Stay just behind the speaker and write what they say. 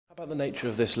About the nature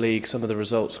of this league, some of the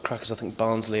results, crackers, I think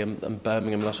Barnsley and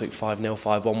Birmingham last week, 5-0,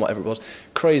 5-1, whatever it was,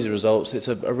 crazy results. It's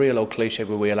a real old cliche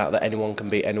we wheel out that anyone can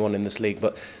beat anyone in this league,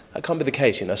 but that can't be the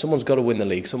case. You know, someone's got to win the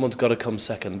league, someone's got to come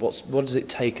second. What does it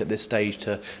take at this stage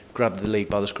to grab the league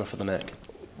by the scruff of the neck?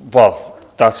 Well,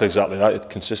 that's exactly that. It's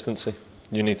consistency.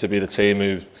 You need to be the team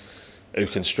who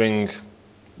can string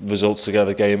results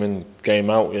together game in, game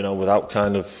out. You know, without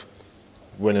kind of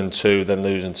winning two, then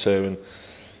losing two,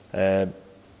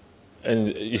 and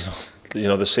you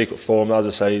know the secret formula. As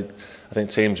I say, I think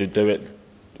teams who do it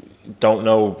don't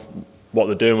know what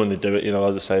they're doing when they do it. You know,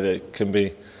 as I say, it can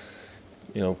be,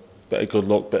 you know, bit of good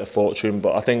luck, bit of fortune.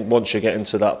 But I think once you get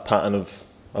into that pattern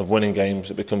of winning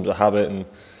games, it becomes a habit, and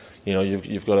you know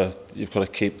you've got to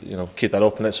keep that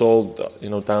up. And it's all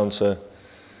down to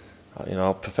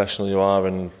how professional you are,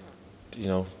 and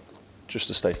just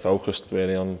to stay focused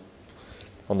really on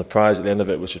the prize at the end of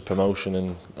it, which is promotion.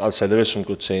 And I'd say there is some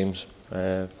good teams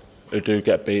who do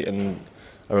get beaten,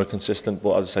 are consistent,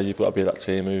 but as I say, you've got to be that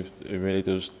team who really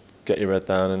does get your head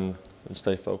down and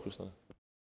stay focused on it.